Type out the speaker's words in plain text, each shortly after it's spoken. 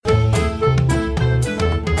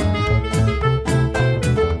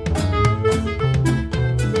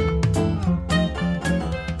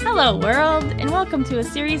Hello, world, and welcome to a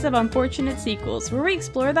series of unfortunate sequels where we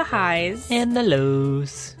explore the highs and the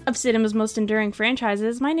lows of cinema's most enduring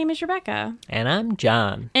franchises. My name is Rebecca. And I'm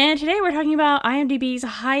John. And today we're talking about IMDb's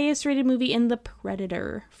highest rated movie in the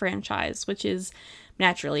Predator franchise, which is,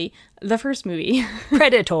 naturally, the first movie.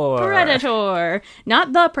 Predator! Predator!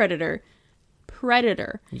 Not The Predator.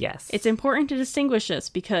 Predator. Yes. It's important to distinguish this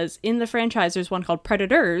because in the franchise there's one called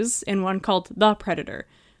Predators and one called The Predator.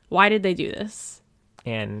 Why did they do this?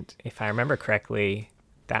 And if I remember correctly,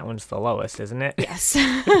 that one's the lowest, isn't it? Yes.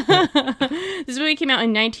 This movie came out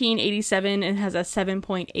in 1987 and has a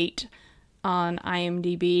 7.8 on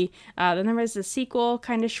IMDb. Then there was a sequel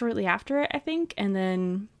kind of shortly after it, I think, and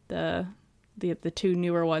then the two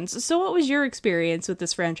newer ones. So what was your experience with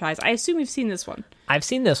this franchise? I assume you've seen this one. I've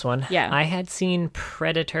seen this one. Yeah. I had seen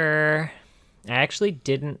Predator. I actually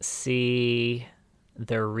didn't see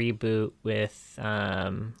the reboot with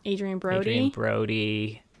Adrian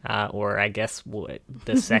Brody. Or I guess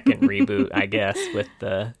the second reboot, I guess, with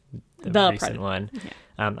the recent Predator one.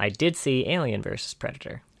 Yeah. I did see Alien vs.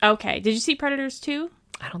 Predator. Okay. Did you see Predators 2?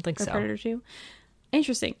 I don't think Or so. Predator 2?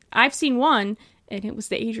 Interesting. I've seen one, and it was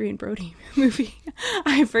the Adrian Brody movie.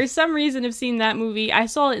 I, for some reason, have seen that movie. I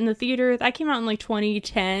saw it in the theater. That came out in,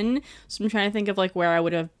 2010. So I'm trying to think of, where I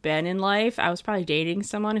would have been in life. I was probably dating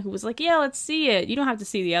someone who was like, yeah, let's see it. You don't have to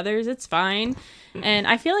see the others. It's fine. And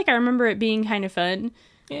I feel like I remember it being kind of fun.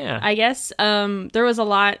 Yeah. I guess there was a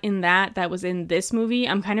lot in that was in this movie.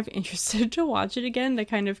 I'm kind of interested to watch it again to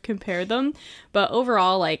kind of compare them. But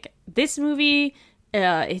overall, this movie...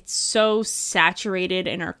 it's so saturated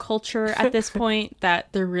in our culture at this point that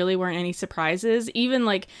there really weren't any surprises. Even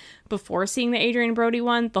before seeing the Adrian Brody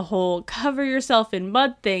one, the whole cover yourself in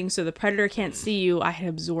mud thing so the predator can't see you, I had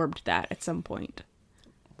absorbed that at some point.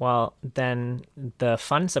 Well, then the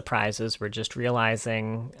fun surprises were just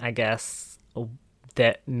realizing, I guess,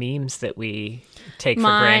 that memes that we take for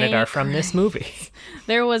granted are from this movie.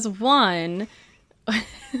 There was one...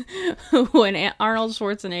 when Arnold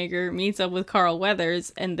Schwarzenegger meets up with Carl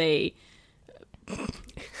Weathers and they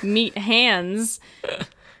meet hands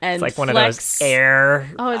and it's like flex. One of those air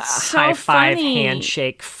it's so high five funny.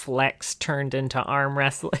 handshake flex turned into arm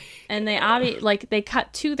wrestling. And they they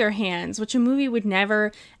cut to their hands, which a movie would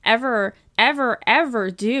never ever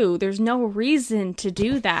do. There's no reason to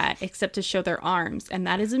do that except to show their arms, and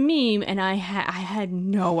that is a meme. And I had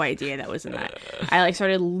no idea that was in that. I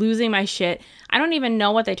started losing my shit. I don't even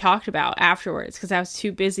know what they talked about afterwards because I was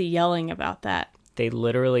too busy yelling about that. They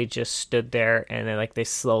literally just stood there and they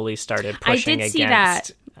slowly started pushing against. I did see that.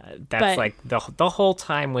 That's the whole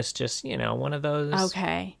time was just one of those.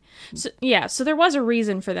 Okay. So there was a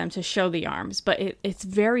reason for them to show the arms, but it's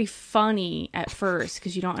very funny at first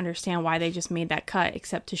because you don't understand why they just made that cut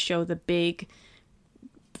except to show the big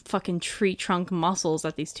fucking tree trunk muscles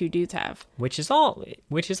that these two dudes have. Which is all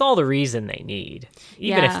the reason they need.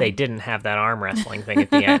 Even Yeah. if they didn't have that arm wrestling thing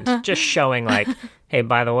at the end. Just showing hey,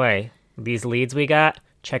 by the way, these leads we got,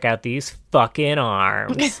 check out these fucking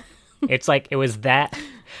arms. It's it was that.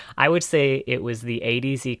 I would say it was the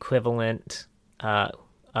 80s equivalent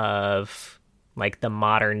of the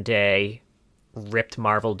modern day ripped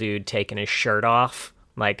Marvel dude taking his shirt off.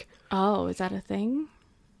 Oh, is that a thing?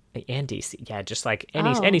 And DC, yeah, just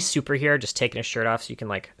any superhero just taking his shirt off so you can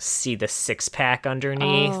see the six pack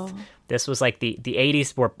underneath. Oh. This was the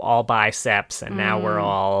 80s were all biceps, and now we're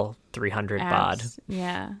all 300 bod. Abs.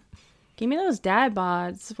 Yeah. Give me those dad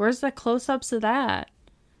bods. Where's the close-ups of that?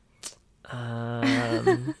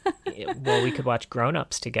 Well, we could watch Grown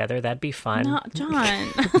Ups together. That'd be fun. No, John.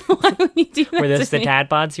 Why would you do that? Were those to the me? dad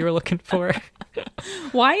bods you were looking for?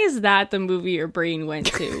 Why is that the movie your brain went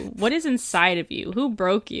to? What is inside of you? Who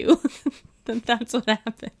broke you? That's what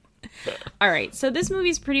happened. All right, so this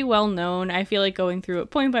movie's pretty well known. I feel like going through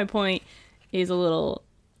it point by point is a little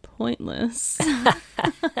pointless.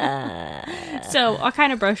 So I'll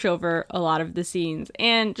kind of brush over a lot of the scenes.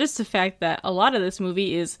 And just the fact that a lot of this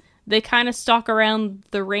movie is they kind of stalk around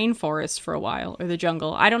the rainforest for a while, or the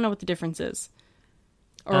jungle. I don't know what the difference is.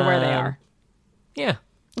 Or where they are. Yeah.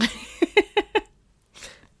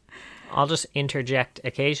 I'll just interject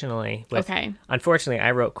occasionally. Okay. Unfortunately,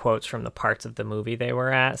 I wrote quotes from the parts of the movie they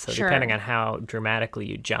were at, so Sure. depending on how dramatically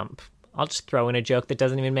you jump, I'll just throw in a joke that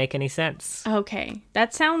doesn't even make any sense. Okay.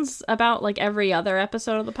 That sounds about like every other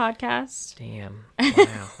episode of the podcast. Damn.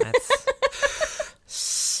 Wow.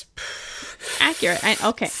 That's... Accurate.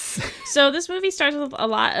 Okay. So this movie starts with a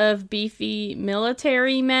lot of beefy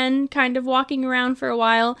military men kind of walking around for a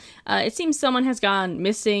while. It seems someone has gone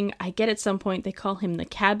missing. I get at some point they call him the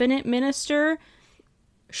cabinet minister,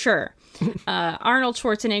 Sure. Arnold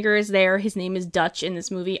Schwarzenegger is there. His name is Dutch in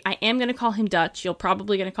this movie. I am going to call him Dutch. You're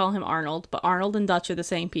probably going to call him Arnold, but Arnold and Dutch are the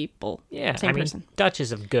same people. Yeah, same person. Dutch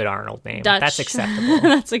is a good Arnold name. Dutch. That's acceptable.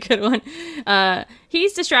 That's a good one.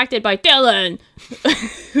 He's distracted by Dylan,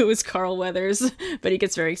 who is Carl Weathers, but he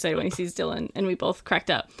gets very excited when he sees Dylan, and we both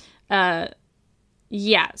cracked up.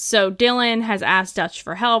 Yeah, so Dylan has asked Dutch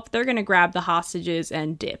for help. They're going to grab the hostages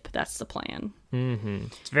and dip. That's the plan. Mm-hmm.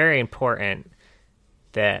 It's very important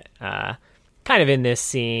that kind of in this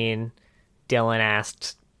scene, Dylan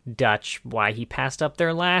asked Dutch why he passed up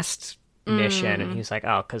their last mission, and he's like,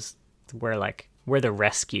 oh, because we're the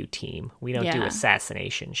rescue team. We don't do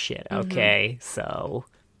assassination shit, okay? So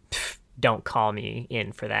don't call me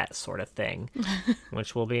in for that sort of thing,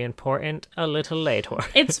 which will be important a little later.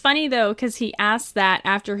 It's funny, though, because he asked that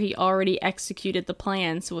after he already executed the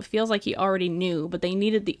plan, so it feels like he already knew, but they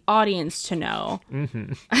needed the audience to know.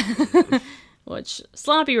 Mm-hmm. Which,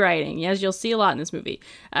 sloppy writing, as you'll see a lot in this movie.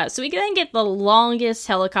 So we then get the longest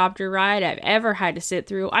helicopter ride I've ever had to sit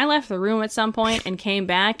through. I left the room at some point and came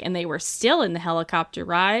back, and they were still in the helicopter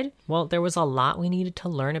ride. Well, there was a lot we needed to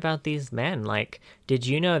learn about these men. Like, did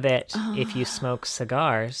you know that if you smoke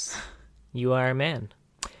cigars, you are a man?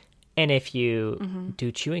 And if you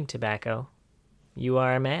do chewing tobacco, you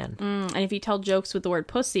are a man. And if you tell jokes with the word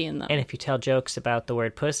pussy in them. And if you tell jokes about the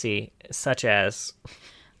word pussy, such as...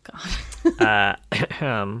 God.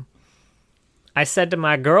 I said to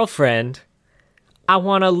my girlfriend, I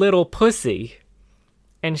want a little pussy.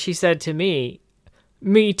 And she said to me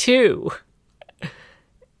too.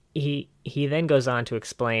 He then goes on to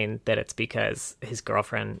explain that it's because his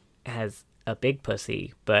girlfriend has a big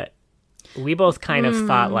pussy, but we both kind of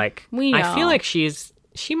thought like, I feel like she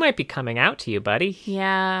might be coming out to you, buddy.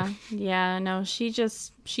 Yeah, no,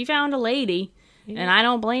 she found a lady. And I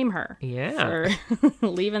don't blame her for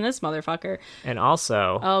leaving this motherfucker. And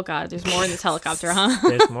also... Oh, God, there's more in this helicopter, huh?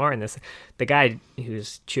 There's more in this. The guy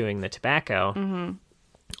who's chewing the tobacco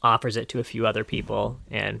offers it to a few other people,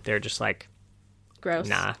 and they're just like... Gross.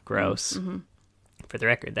 Nah, gross. Mm-hmm. For the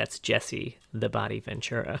record, that's Jesse the Body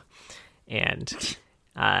Ventura. And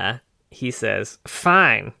he says,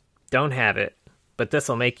 fine, don't have it, but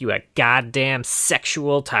this'll make you a goddamn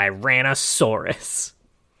sexual Tyrannosaurus.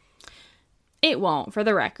 It won't, for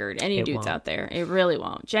the record. Any dudes out there. It really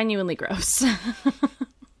won't. Genuinely gross.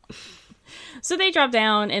 So they drop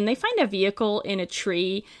down and they find a vehicle in a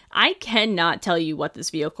tree. I cannot tell you what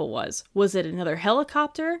this vehicle was. Was it another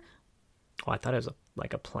helicopter? Oh, I thought it was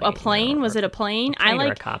like a plane. A plane? Was it a plane? A plane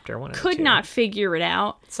or a copter, one of the could two. not figure it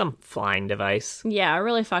out. Some flying device. Yeah, it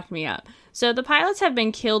really fucked me up. So the pilots have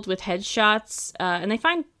been killed with headshots, and they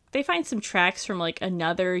find some tracks from like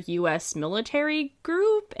another U.S. military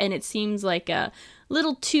group, and it seems like a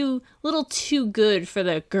little too good for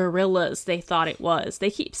the guerrillas they thought it was. They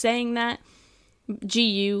keep saying that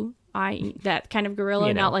G-U-I-E, that kind of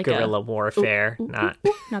guerrilla, not like guerrilla warfare, not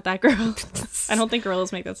that guerrilla. I don't think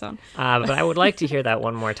gorillas make that sound. But I would like to hear that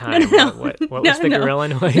one more time. No. What was the gorilla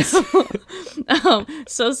noise?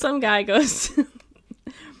 So some guy goes.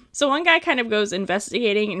 So one guy kind of goes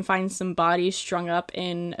investigating and finds some bodies strung up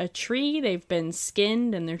in a tree. They've been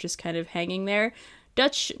skinned and they're just kind of hanging there.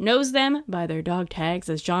 Dutch knows them by their dog tags,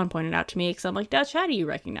 as John pointed out to me, because I'm like, Dutch, how do you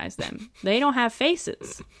recognize them? They don't have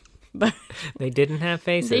faces. But they didn't have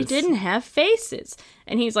faces. They didn't have faces.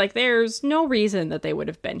 And he's like, there's no reason that they would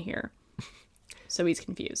have been here. So he's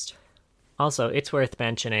confused. Also, it's worth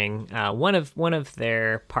mentioning, one of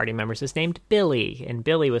their party members is named Billy, and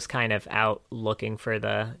Billy was kind of out looking for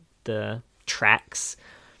the tracks,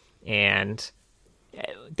 and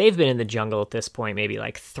they've been in the jungle at this point maybe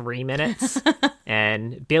like 3 minutes,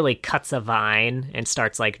 and Billy cuts a vine and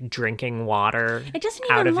starts like drinking water. It doesn't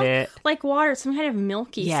out even of look it. Like water, it's some kind of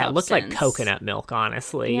milky substance. It looked like coconut milk,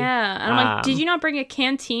 honestly. Yeah, and I'm like, did you not bring a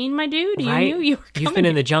canteen, my dude? Right? You knew you were coming. You've been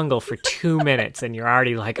in the jungle for 2 minutes, and you're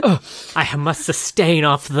already like, oh, I must sustain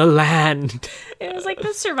off the land. It was like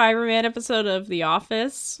the Survivor Man episode of The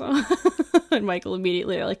Office. And Michael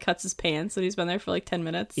immediately like cuts his pants, and he's been there for like 10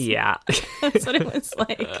 minutes. Yeah. That's what it was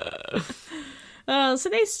like. So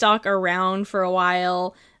they stalk around for a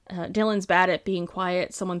while. Dylan's bad at being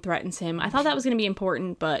quiet. Someone threatens him. I thought that was going to be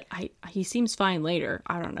important, but he seems fine later.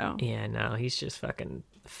 I don't know. Yeah, no, he's just fucking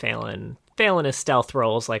failing his stealth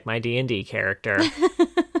rolls like my D&D character.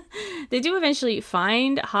 They do eventually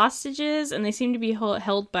find hostages, and they seem to be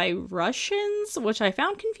held by Russians, which I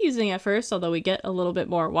found confusing at first, although we get a little bit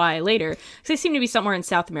more why later. Because they seem to be somewhere in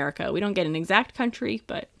South America. We don't get an exact country,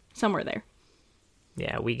 but somewhere there.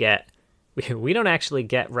 Yeah, we get we don't actually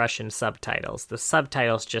get Russian subtitles. The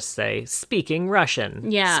subtitles just say speaking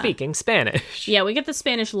Russian, Yeah. speaking Spanish. Yeah, we get the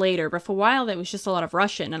Spanish later, but for a while there was just a lot of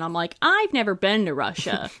Russian, and I'm like, I've never been to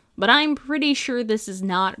Russia, but I'm pretty sure this is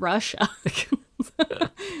not Russia.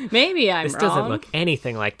 Maybe I'm This wrong. doesn't look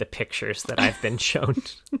anything like the pictures that I've been shown.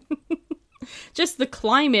 Just the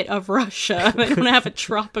climate of Russia. They don't have a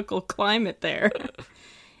tropical climate there.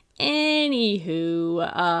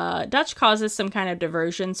 Anywho, Dutch causes some kind of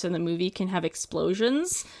diversion so the movie can have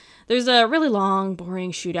explosions. There's a really long,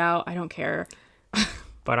 boring shootout. I don't care.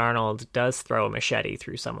 But Arnold does throw a machete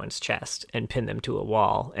through someone's chest and pin them to a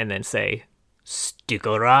wall and then say, "Stick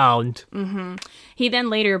around." He then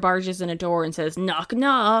later barges in a door and says, "Knock,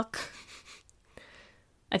 knock."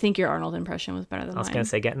 I think your Arnold impression was better than I was mine. going to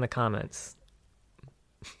say, get in the comments.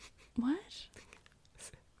 What?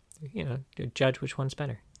 You know, judge which one's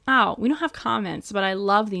better. Oh, we don't have comments, but I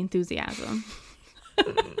love the enthusiasm.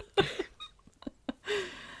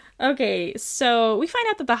 Okay, so we find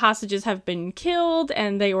out that the hostages have been killed,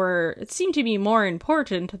 and it seemed to be more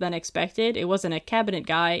important than expected. It wasn't a cabinet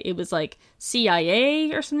guy, it was like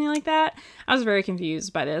CIA or something like that. I was very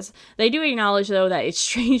confused by this. They do acknowledge, though, that it's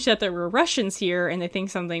strange that there were Russians here, and they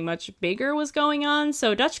think something much bigger was going on.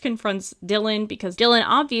 So Dutch confronts Dylan, because Dylan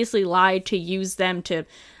obviously lied to use them to,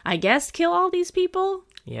 I guess, kill all these people?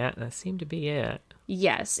 Yeah, that seemed to be it.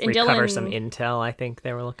 Yes, and Recover Dylan... some intel, I think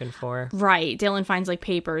they were looking for. Right. Dylan finds like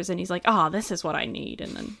papers and he's like, "Oh, this is what I need."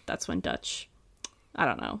 And then that's when Dutch, I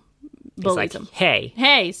don't know, He's bullies like, him. "Hey,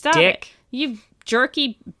 Hey, stop dick." it. You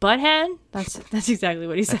jerky butthead. That's exactly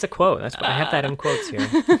what he said. That's a quote. That's what I have that in quotes here.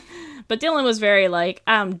 But Dylan was very like,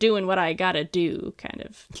 "I'm doing what I gotta do," kind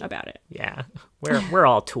of about it. Yeah, we're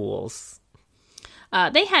all tools.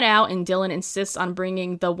 They head out and Dylan insists on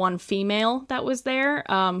bringing the one female that was there,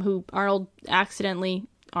 who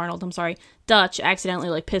Dutch accidentally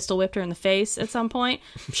like pistol whipped her in the face at some point.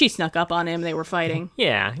 She snuck up on him. They were fighting.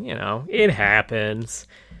 Yeah, you know, it happens.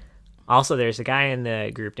 Also, there's a guy in the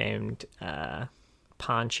group named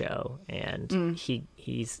Poncho, and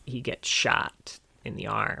he gets shot in the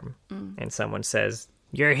arm, and someone says,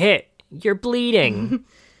 "You're hit. You're bleeding."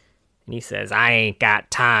 And he says, "I ain't got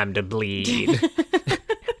time to bleed."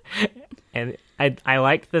 And I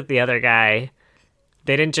like that the other guy,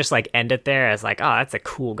 they didn't just like end it there as like, "Oh, that's a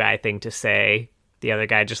cool guy thing to say." The other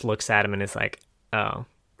guy just looks at him and is like, "Oh,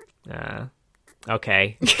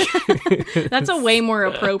 okay." That's a way more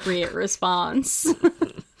appropriate response.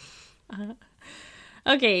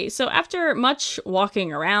 Okay, so after much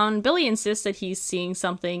walking around, Billy insists that he's seeing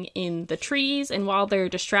something in the trees, and while they're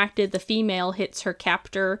distracted, the female hits her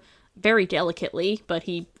captor very delicately, but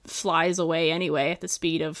he flies away anyway at the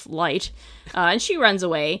speed of light, and she runs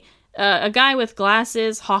away. A guy with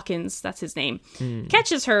glasses, Hawkins, that's his name,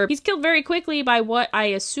 catches her. He's killed very quickly by what I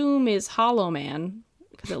assume is Hollow Man,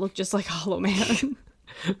 because it looked just like Hollow Man.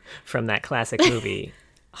 From that classic movie,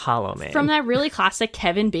 Hollow Man. From that really classic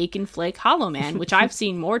Kevin Bacon flick, Hollow Man, which I've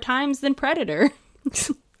seen more times than Predator.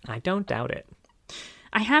 I don't doubt it.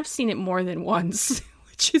 I have seen it more than once,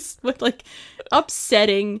 which is like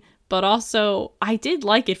upsetting, but also I did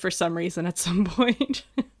like it for some reason at some point.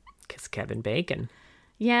 Because Kevin Bacon.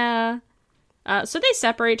 Yeah. So they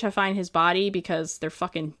separate to find his body because they're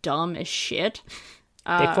fucking dumb as shit.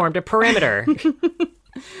 They formed a perimeter.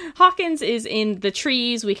 Hawkins is in the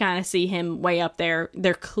trees. We kind of see him way up there.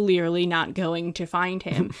 They're clearly not going to find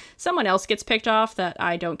him. Someone else gets picked off that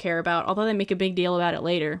I don't care about, although they make a big deal about it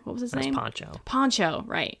later. What was his name? Poncho. Poncho,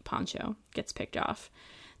 right. Poncho gets picked off.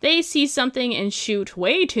 They see something and shoot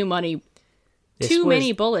way too many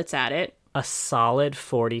bullets at it. A solid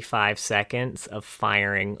 45 seconds of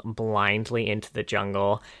firing blindly into the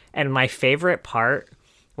jungle. And my favorite part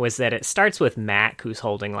was that it starts with Mac, who's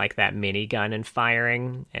holding like that minigun and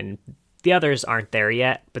firing, and the others aren't there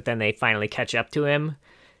yet, but then they finally catch up to him.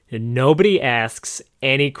 And nobody asks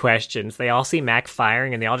any questions. They all see Mac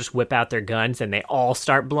firing and they all just whip out their guns and they all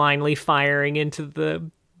start blindly firing into the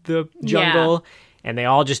jungle. Yeah. And they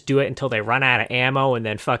all just do it until they run out of ammo and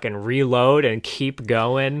then fucking reload and keep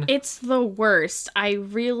going. It's the worst. I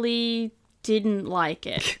really didn't like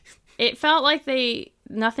it. It felt like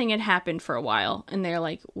nothing had happened for a while. And they're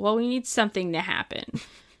like, well, we need something to happen.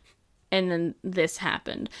 And then this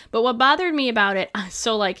happened. But what bothered me about it,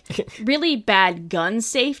 so like really bad gun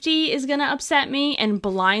safety is going to upset me, and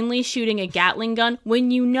blindly shooting a Gatling gun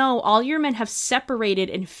when you know all your men have separated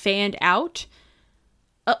and fanned out.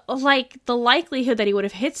 Like, the likelihood that he would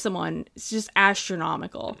have hit someone is just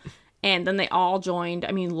astronomical. And then they all joined.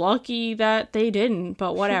 I mean, lucky that they didn't,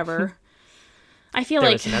 but whatever. I feel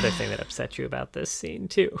there like... There was another thing that upset you about this scene,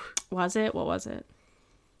 too. Was it? What was it?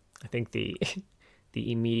 I think the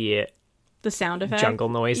immediate the sound effect. Jungle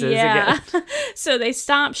noises yeah. again. So they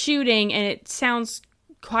stop shooting, and it sounds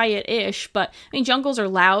quiet-ish, but I mean, jungles are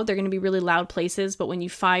loud. They're going to be really loud places, but when you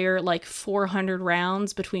fire like 400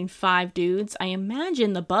 rounds between 5 dudes, I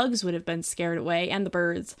imagine the bugs would have been scared away, and the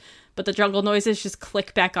birds, but the jungle noises just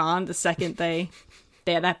click back on the second they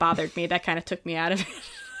that bothered me. That kind of took me out of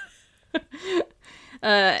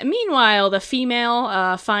it. Meanwhile, the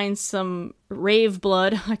female finds some rave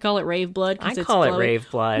blood. I call it rave blood. I call it rave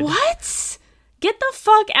blood. What? Get the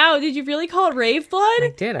fuck out. Did you really call it rave blood?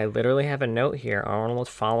 I did. I literally have a note here. Arnold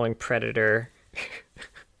following Predator.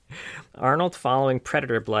 Arnold following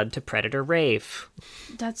Predator blood to Predator rave.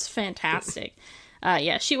 That's fantastic.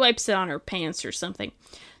 Yeah, she wipes it on her pants or something.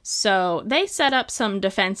 So they set up some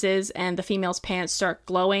defenses, and the female's pants start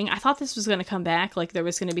glowing. I thought this was going to come back, like there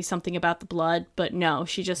was going to be something about the blood, but no,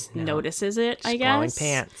 she just notices it, I guess. Glowing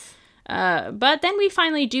pants. But then we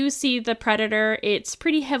finally do see the Predator. It's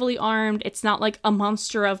pretty heavily armed. It's not like a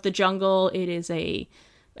monster of the jungle. It is a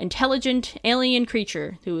intelligent alien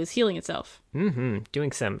creature who is healing itself.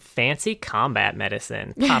 Doing some fancy combat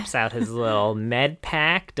medicine. Pops out his little med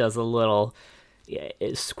pack, does a little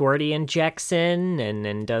squirty injection, and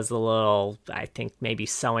then does a little, I think, maybe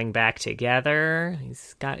sewing back together.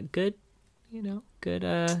 He's got good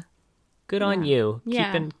on you.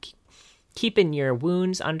 Yeah. Keeping your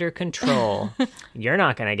wounds under control. You're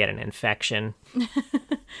not going to get an infection.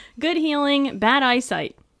 Good healing, bad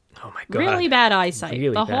eyesight. Oh my God. Really bad eyesight.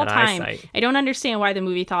 Really the whole bad time. eyesight. I don't understand why the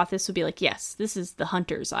movie thought this would be like, yes, this is the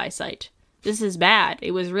hunter's eyesight. This is bad.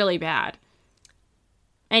 It was really bad.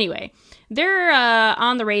 Anyway, they're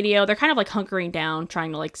on the radio. They're kind of like hunkering down,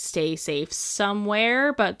 trying to like stay safe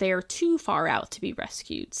somewhere, but they are too far out to be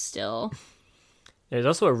rescued still. There's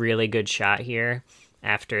also a really good shot here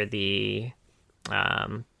after the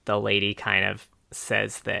lady kind of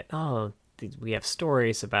says that, oh, we have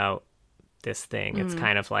stories about this thing. It's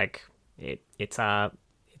kind of like it's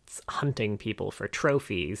hunting people for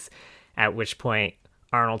trophies, at which point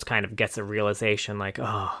Arnold kind of gets a realization like,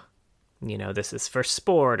 oh, this is for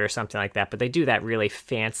sport or something like that. But they do that really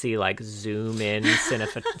fancy like zoom in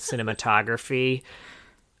cinematography,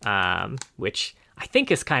 which I think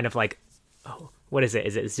is kind of like, oh, what is it?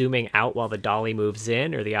 Is it zooming out while the dolly moves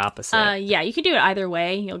in, or the opposite? Yeah, you can do it either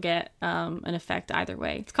way. You'll get an effect either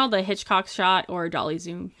way. It's called the Hitchcock shot or dolly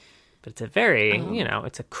zoom. But it's a very,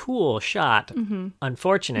 it's a cool shot. Mm-hmm.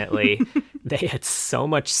 Unfortunately, they had so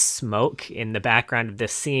much smoke in the background of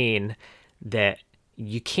this scene that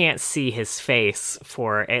you can't see his face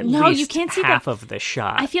for at least you can't see half of the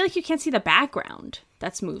shot. I feel like you can't see the background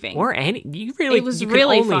that's moving. Or any, it was you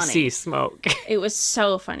really can only funny. see smoke. It was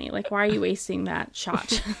so funny. Like, why are you wasting that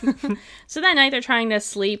shot? So that night they're trying to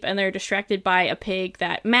sleep, and they're distracted by a pig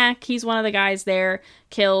that Mac, he's one of the guys there,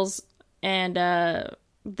 kills, and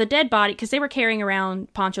the dead body, because they were carrying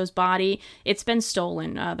around Pancho's body, it's been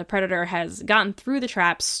stolen. The Predator has gotten through the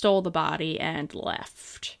traps, stole the body, and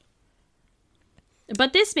left.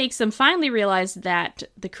 But this makes them finally realize that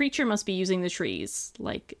the creature must be using the trees.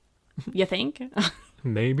 Like, you think?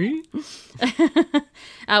 Maybe.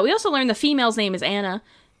 We also learned the female's name is Anna,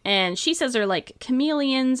 and she says they're like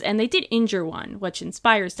chameleons, and they did injure one, which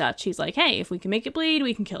inspires Dutch. He's like, hey, if we can make it bleed,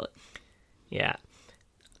 we can kill it. Yeah.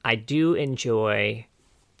 I do enjoy...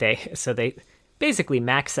 They basically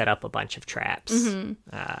Max set up a bunch of traps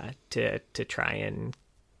to try and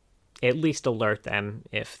at least alert them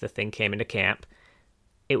if the thing came into camp.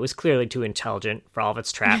 It was clearly too intelligent for all of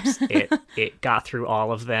its traps. It got through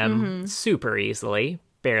all of them super easily,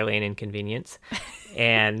 barely an inconvenience.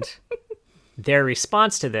 And their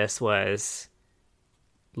response to this was,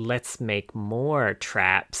 let's make more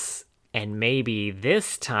traps, and maybe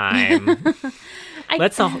this time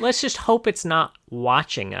let's just hope it's not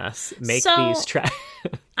watching us make these traps.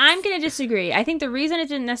 I'm going to disagree. I think the reason it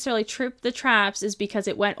didn't necessarily trip the traps is because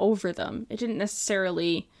it went over them. It didn't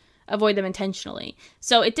necessarily avoid them intentionally.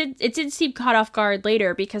 So it did seem caught off guard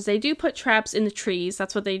later, because they do put traps in the trees.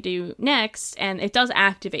 That's what they do next, and it does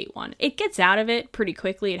activate one. It gets out of it pretty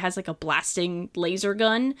quickly. It has like a blasting laser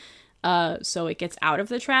gun, so it gets out of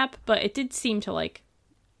the trap, but it did seem to like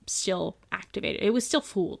still activate it. It was still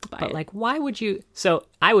fooled by it. But like, why would you? So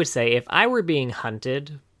I would say if I were being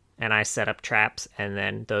hunted and I set up traps and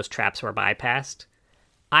then those traps were bypassed,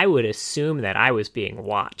 I would assume that I was being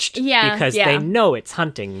watched. Yeah, because they know it's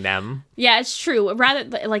hunting them. Yeah, it's true.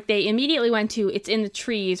 Rather, like, they immediately went to it's in the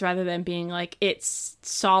trees rather than being like it's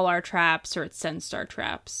saw our traps or it sensed our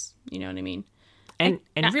traps. You know what I mean? And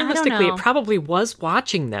realistically, it probably was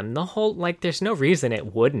watching them. The whole, like, there's no reason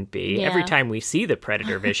it wouldn't be. Yeah. Every time we see the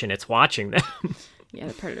Predator vision, it's watching them. Yeah,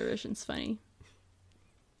 the Predator vision's funny.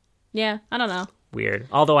 Yeah, I don't know. Weird.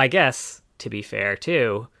 Although I guess, to be fair,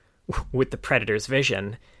 too, with the predator's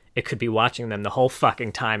vision, it could be watching them the whole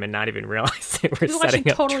fucking time and not even realize they were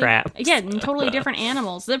setting up traps. Yeah, totally different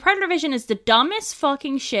animals. The predator vision is the dumbest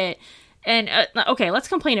fucking shit. And, okay, let's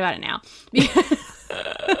complain about it now.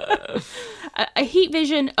 A heat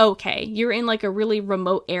vision, okay. You're in, like, a really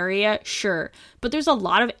remote area, sure. But there's a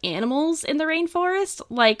lot of animals in the rainforest,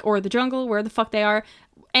 like, or the jungle, where the fuck they are.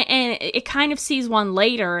 And it kind of sees one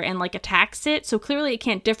later and, like, attacks it. So clearly it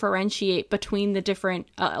can't differentiate between the different,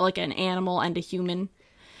 like, an animal and a human.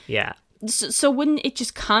 Yeah. So wouldn't it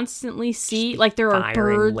just constantly see, like, there are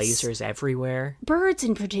birds? Lasers everywhere. Birds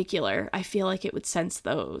in particular, I feel like it would sense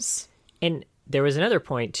those. And there was another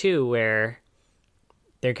point, too, where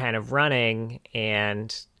they're kind of running,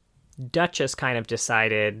 and Duchess kind of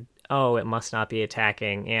decided, oh, it must not be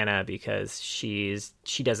attacking Anna because she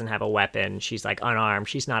doesn't have a weapon. She's, like, unarmed.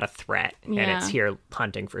 She's not a threat, and it's here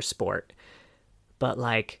hunting for sport. But,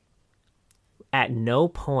 like, at no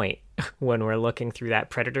point when we're looking through that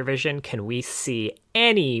predator vision can we see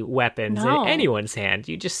any weapons in anyone's hand.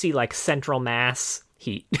 You just see, like, central mass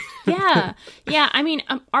heat. Yeah. I mean,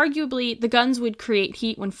 arguably the guns would create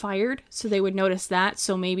heat when fired, so they would notice that.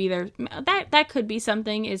 So maybe that could be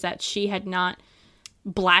something, is that she had not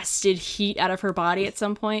blasted heat out of her body at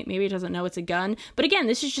some point. Maybe it doesn't know it's a gun. But again,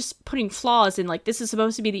 this is just putting flaws in, like, this is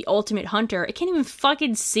supposed to be the ultimate hunter. It can't even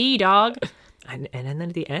fucking see, dog. And then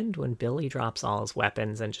at the end, when Billy drops all his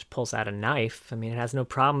weapons and just pulls out a knife, I mean, it has no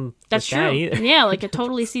problem with that either. Yeah, like, it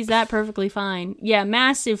totally sees that perfectly fine. Yeah,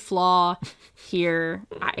 massive flaw here.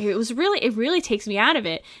 It really takes me out of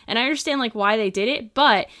it. And I understand, like, why they did it,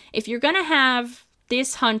 but if you're gonna have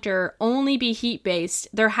this hunter only be heat-based,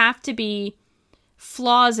 there have to be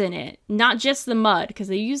flaws in it. Not just the mud, because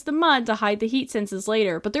they use the mud to hide the heat senses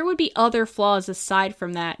later, but there would be other flaws aside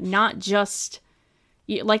from that, not just...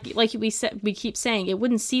 Like we keep saying, it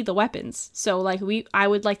wouldn't see the weapons. So, like, I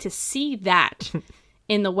would like to see that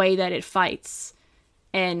in the way that it fights.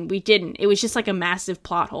 And we didn't. It was just like a massive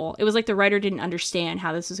plot hole. It was like the writer didn't understand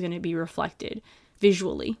how this was going to be reflected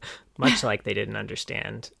visually. Much like they didn't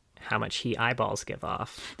understand how much heat eyeballs give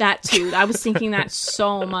off. That too. I was thinking that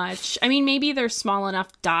so much. I mean, maybe they're small enough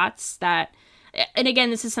dots that... And again,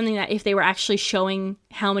 this is something that if they were actually showing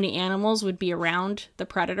how many animals would be around the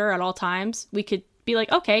predator at all times, we could be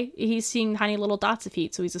like, okay, he's seeing tiny little dots of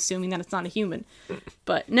heat, so he's assuming that it's not a human.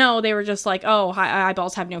 But no, they were just like, oh,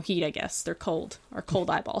 eyeballs have no heat, I guess. They're cold, or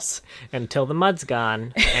cold eyeballs. Until the mud's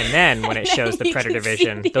gone, and then when it shows the predator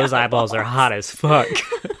vision, those eyeballs are hot as fuck.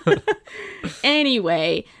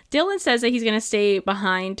 Anyway, Dylan says that he's going to stay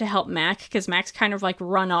behind to help Mac, because Mac's kind of, like,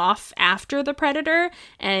 run off after the predator,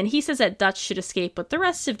 and he says that Dutch should escape with the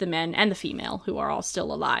rest of the men and the female, who are all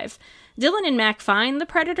still alive. Dylan and Mac find the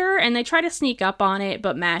predator, and they try to sneak up on it,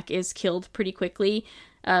 but Mac is killed pretty quickly.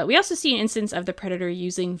 We also see an instance of the predator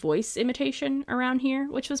using voice imitation around here,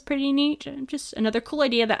 which was pretty neat. Just another cool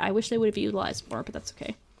idea that I wish they would have utilized more, but that's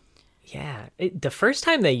okay. Yeah. The first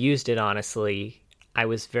time they used it, honestly, I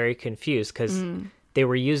was very confused, because they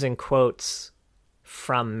were using quotes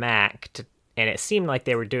from Mac, and it seemed like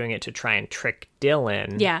they were doing it to try and trick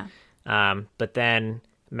Dylan. Yeah. But then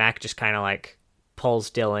Mac just kind of, like,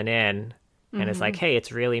 pulls Dylan in and is like, hey,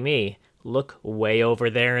 it's really me. Look way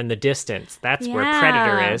over there in the distance. That's where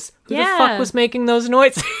Predator is. Who the fuck was making those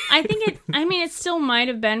noises? I think it still might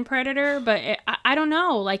have been Predator, but I don't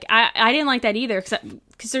know. Like, I didn't like that either,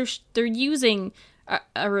 because they're using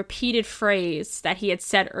a repeated phrase that he had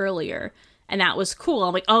said earlier, and that was cool.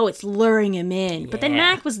 I'm like, oh, it's luring him in. But then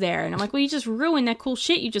Mac was there, and I'm like, well, you just ruined that cool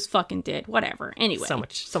shit you just fucking did. Whatever. Anyway. So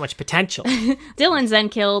much potential. Dylan's then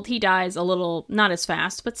killed. He dies a little, not as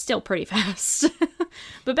fast, but still pretty fast.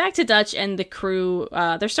 But back to Dutch and the crew.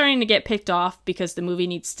 They're starting to get picked off because the movie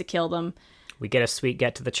needs to kill them. We get a sweet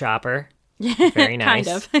get to the chopper. Very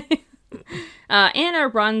nice. Kind of. Anna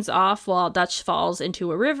runs off while Dutch falls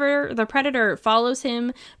into a river. The predator follows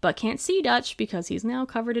him, but can't see Dutch because he's now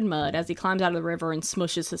covered in mud as he climbs out of the river and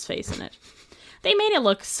smushes his face in it. They made it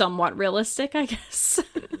look somewhat realistic, I guess.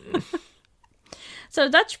 So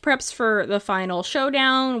Dutch preps for the final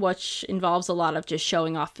showdown, which involves a lot of just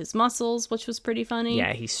showing off his muscles, which was pretty funny.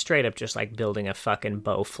 Yeah, he's straight up just, like, building a fucking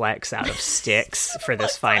Bowflex out of sticks for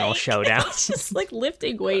this final showdown. Just, like,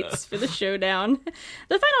 lifting weights for the showdown.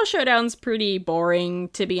 The final showdown's pretty boring,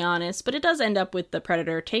 to be honest, but it does end up with the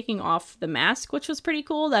Predator taking off the mask, which was pretty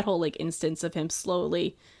cool. That whole, like, instance of him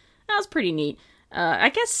slowly. That was pretty neat. I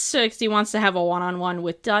guess he wants to have a one-on-one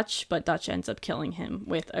with Dutch, but Dutch ends up killing him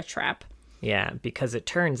with a trap. Yeah, because it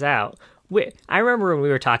turns out, I remember when we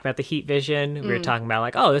were talking about the heat vision, we were talking about,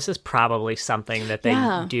 like, oh, this is probably something that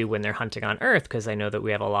they do when they're hunting on Earth, because I know that we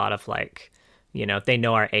have a lot of, like, they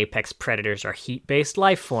know our apex predators are heat-based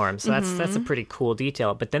life forms. So that's a pretty cool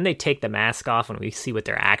detail. But then they take the mask off and we see what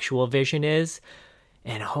their actual vision is.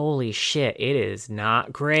 And holy shit, it is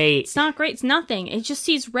not great. It's not great. It's nothing. It just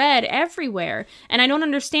sees red everywhere. And I don't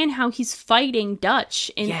understand how he's fighting Dutch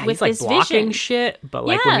with he's like his blocking vision. shit. But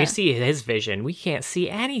like when we see his vision, we can't see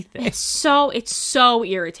anything. It's so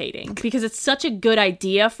irritating because it's such a good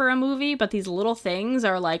idea for a movie, but these little things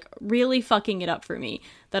are like really fucking it up for me.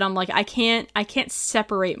 That I'm like, I can't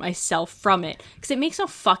separate myself from it because it makes no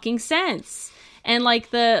fucking sense. And like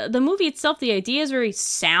the movie itself, the idea is very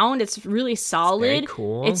sound. It's really solid. It's very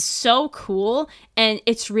cool. It's so cool, and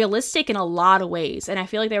it's realistic in a lot of ways. And I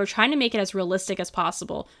feel like they were trying to make it as realistic as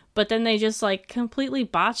possible, but then they just like completely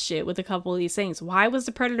botched it with a couple of these things. Why was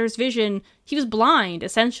the Predator's vision? He was blind,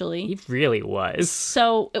 essentially. He really was.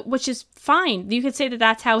 So, which is fine. You could say that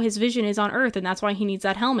that's how his vision is on Earth, and that's why he needs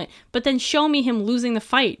that helmet. But then show me him losing the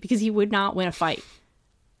fight, because he would not win a fight.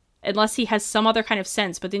 Unless he has some other kind of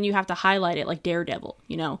sense, but then you have to highlight it like Daredevil,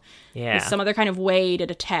 Yeah. There's some other kind of way to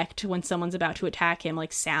detect when someone's about to attack him,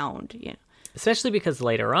 like sound, Especially because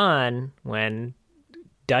later on, when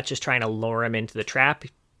Dutch is trying to lure him into the trap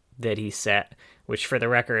that he set, which for the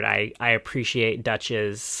record, I appreciate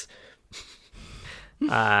Dutch's,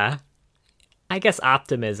 I guess,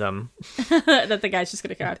 optimism. That the guy's just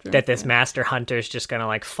going to go after him. That this master hunter's just going to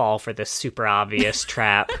like fall for this super obvious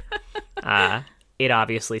trap. It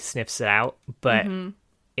obviously sniffs it out, but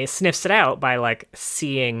it sniffs it out by like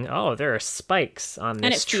seeing, oh, there are spikes on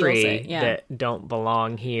this tree that don't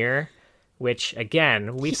belong here, which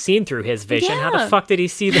again, we've seen through his vision. Yeah. How the fuck did he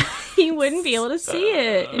see that? He wouldn't be able to see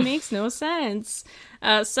it. It makes no sense.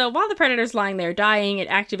 So while the Predator's lying there dying, it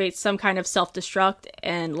activates some kind of self-destruct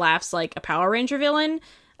and laughs like a Power Ranger villain.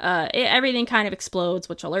 Everything kind of explodes,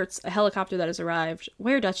 which alerts a helicopter that has arrived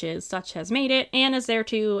where Dutch is. Dutch has made it. Anna's there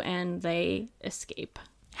too, and they escape.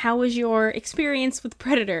 How was your experience with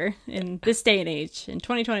Predator in this day and age, in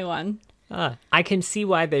 2021? I can see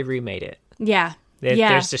why they remade it. Yeah.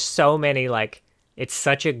 There's just so many, like, it's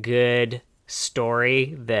such a good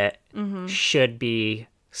story that should be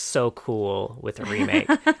so cool with a remake.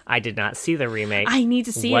 I did not see the remake. I need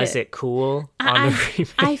to see it. Was it cool on the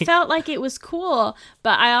remake? I felt like it was cool,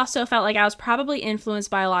 but I also felt like I was probably influenced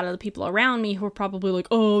by a lot of the people around me who were probably like,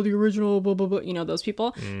 oh, the original, blah, blah, blah, those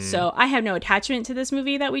people. So I have no attachment to this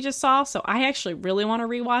movie that we just saw, so I actually really want to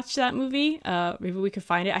rewatch that movie. Maybe we could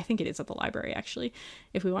find it. I think it is at the library, actually,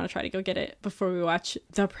 if we want to try to go get it before we watch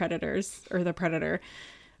The Predators, or The Predator.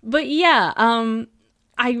 But yeah,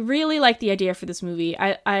 I really like the idea for this movie.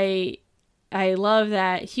 I love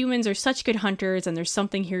that humans are such good hunters and there's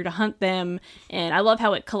something here to hunt them. And I love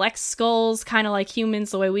how it collects skulls, kind of like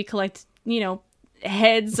humans, the way we collect,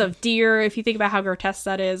 heads of deer, if you think about how grotesque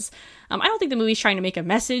that is. I don't think the movie's trying to make a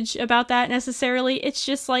message about that necessarily. It's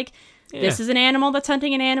just like, this is an animal that's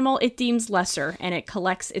hunting an animal it deems lesser, and it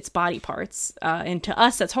collects its body parts. And to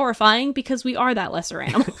us, that's horrifying because we are that lesser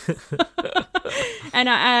animal. And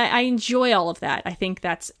I enjoy all of that. I think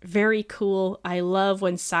that's very cool. I love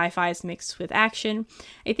when sci-fi is mixed with action.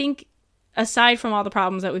 I think, aside from all the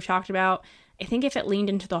problems that we've talked about, I think if it leaned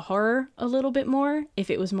into the horror a little bit more, if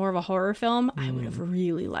it was more of a horror film, I would have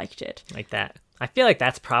really liked it. Like that. I feel like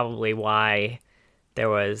that's probably why there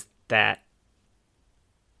was that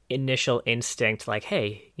initial instinct, like,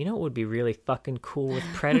 hey, you know what would be really fucking cool with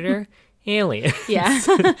Predator? Alien. Yeah.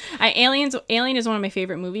 Alien is one of my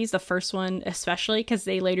favorite movies, the first one especially, because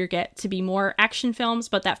they later get to be more action films,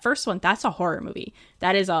 but that first one, that's a horror movie.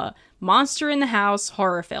 That is a monster in the house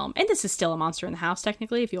horror film, and this is still a monster in the house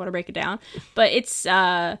technically, if you want to break it down, but it's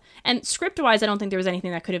and script wise, I don't think there was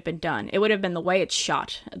anything that could have been done. It would have been the way it's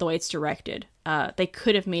shot, the way it's directed. They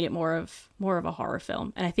could have made it more of a horror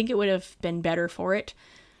film, and I think it would have been better for it,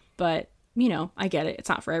 but I get it, it's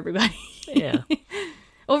not for everybody. Yeah.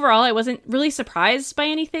 Overall, I wasn't really surprised by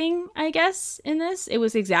anything, I guess, in this. It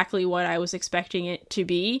was exactly what I was expecting it to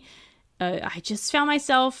be. I just found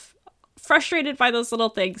myself frustrated by those little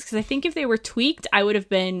things, because I think if they were tweaked, I would have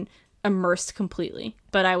been immersed completely,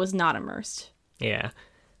 but I was not immersed. Yeah.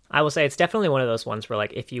 I will say it's definitely one of those ones where,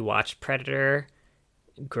 like, if you watched Predator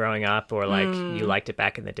growing up, or, like, you liked it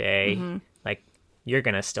back in the day, like, you're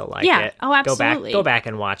gonna still like it. Oh, absolutely. Go back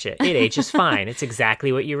and watch it. It ages fine. It's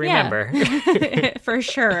exactly what you remember. Yeah. For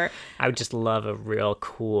sure. I would just love a real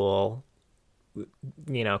cool,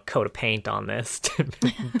 coat of paint on this to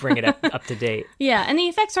bring it up to date. Yeah, and the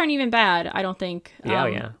effects aren't even bad, I don't think.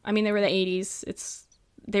 Yeah. I mean, they were the 80s.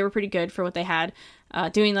 They were pretty good for what they had.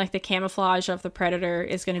 Doing, like, the camouflage of the Predator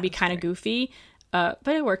is going to be kind of goofy, but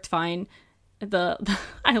it worked fine.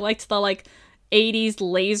 I liked the, like, 80s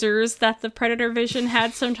lasers that the Predator vision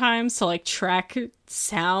had sometimes to like track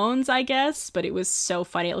sounds, I guess. But it was so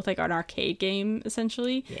funny. It looked like an arcade game,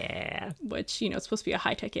 essentially. Yeah. Which, it's supposed to be a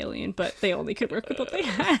high-tech alien, but they only could work with what they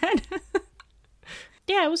had.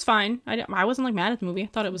 Yeah, it was fine. I wasn't like mad at the movie. I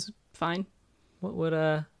thought it was fine. What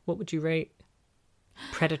would you rate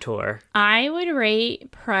Predator? I would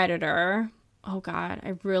rate Predator. Oh God,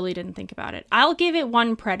 I really didn't think about it. I'll give it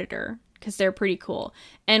 1 Predator because they're pretty cool.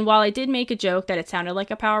 And while I did make a joke that it sounded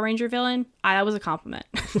like a Power Ranger villain, that was a compliment.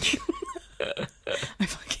 I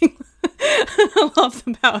fucking love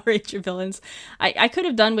the Power Ranger villains. I could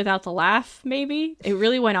have done without the laugh, maybe. It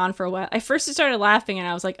really went on for a while. I first started laughing and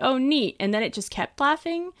I was like, oh, neat. And then it just kept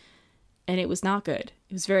laughing. And it was not good.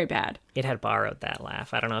 It was very bad. It had borrowed that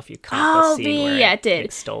laugh. I don't know if you caught the scene where it did.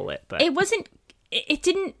 It stole it, but it wasn't. It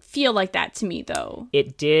didn't feel like that to me, though.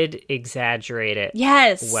 It did exaggerate it.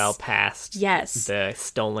 Yes. Well past. Yes. The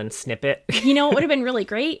stolen snippet. You know what would have been really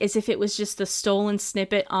great is if it was just the stolen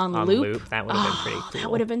snippet on loop. That would have been pretty cool.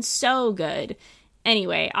 That would have been so good.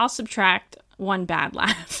 Anyway, I'll subtract 1 bad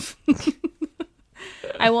laugh.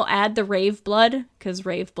 I will add the rave blood because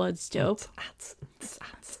rave blood's dope.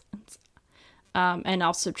 And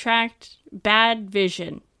I'll subtract bad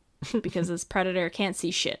vision because this Predator can't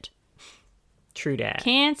see shit. True dat.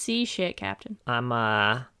 Can't see shit, Captain.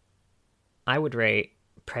 I would rate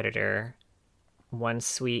Predator 1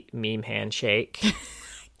 sweet meme handshake.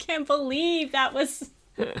 Can't believe that was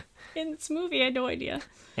in this movie. I had no idea.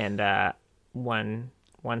 And one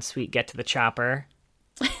sweet get to the chopper.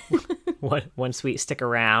 one sweet stick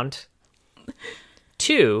around.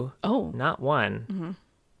 2. Oh. Not 1. Mm-hmm.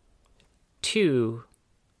 2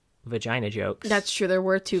 vagina jokes. That's true. There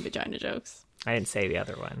were 2 vagina jokes. I didn't say the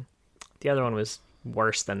other one. The other one was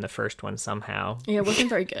worse than the first one somehow. Yeah, it wasn't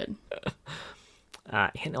very good.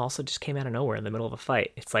 And also just came out of nowhere in the middle of a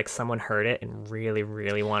fight. It's like someone heard it and really,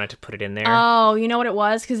 really wanted to put it in there. Oh, you know what it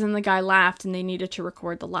was? Because then the guy laughed and they needed to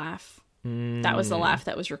record the laugh. That was the laugh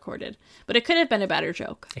that was recorded. But it could have been a better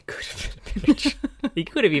joke. It could have been a better joke. He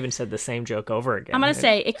could have even said the same joke over again. I'm going to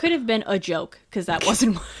say it could have been a joke because that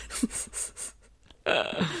wasn't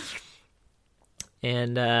one.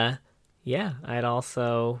 And yeah, I'd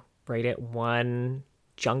also rate it 1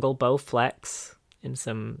 jungle bow flex and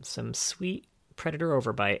some sweet Predator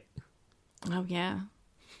overbite. Oh, yeah.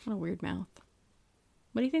 What a weird mouth.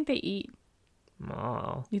 What do you think they eat?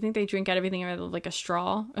 Oh. You think they drink out everything out of like a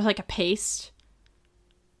straw? Or like a paste?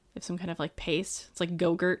 They have some kind of like paste. It's like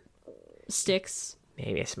Go-Gurt sticks.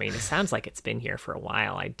 Maybe. I mean, it sounds like it's been here for a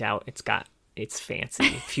while. I doubt it's got its fancy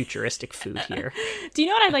futuristic food here. Do you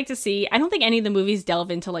know what I'd like to see? I don't think any of the movies delve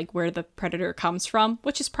into like where the Predator comes from,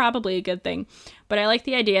 which is probably a good thing. But I like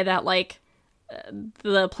the idea that like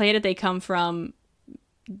the planet they come from,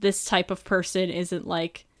 this type of person isn't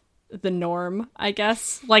like the norm, I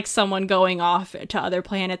guess. Like someone going off to other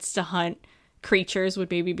planets to hunt creatures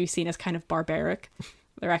would maybe be seen as kind of barbaric.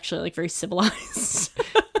 They're actually like very civilized.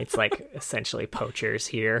 It's like essentially poachers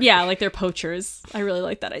here. Yeah, like they're poachers. I really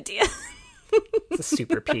like that idea. It's a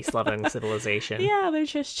super peace-loving civilization. Yeah, they're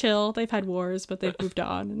just chill. They've had wars, but they've moved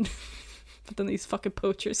on. But then these fucking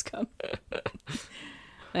poachers come.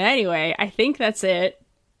 Anyway, I think that's it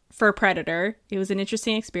for Predator. It was an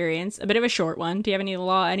interesting experience. A bit of a short one. Do you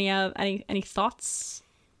have any thoughts?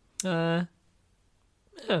 No,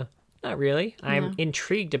 not really. I'm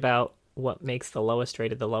intrigued about what makes the lowest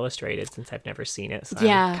rated since I've never seen it. So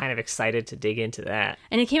I'm kind of excited to dig into that.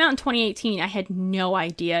 And it came out in 2018. I had no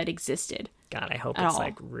idea it existed. God, I hope it's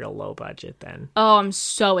like real low budget then. Oh, I'm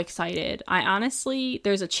so excited. I honestly,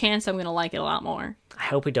 there's a chance I'm going to like it a lot more. I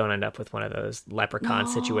hope we don't end up with one of those leprechaun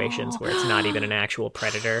situations where it's not even an actual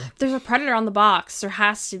predator. There's a predator on the box. There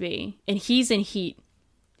has to be. And he's in heat.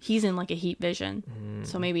 He's in like a heat vision.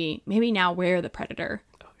 So maybe now we're the predator.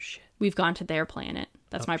 Oh, shit. We've gone to their planet.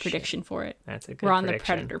 That's my prediction for it. That's a good We're on prediction. the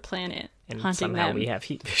predator planet And hunting somehow them. we have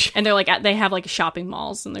heat vision. And they have like shopping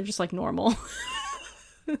malls and they're just like normal.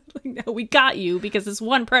 Like, no, we got you because this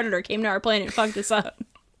one predator came to our planet and fucked us up.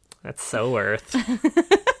 That's so worth.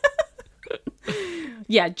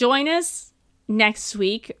 Yeah, join us next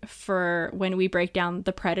week for when we break down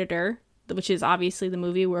The Predator, which is obviously the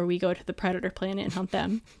movie where we go to the predator planet and hunt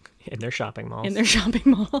them. In their shopping malls. In their shopping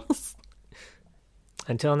malls.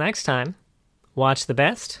 Until next time, watch the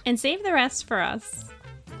best. And save the rest for us.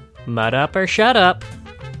 Mud up or shut up.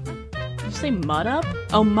 Did you say mud up?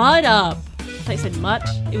 Oh, mud up. I thought you said mutt.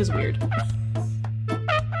 It was weird.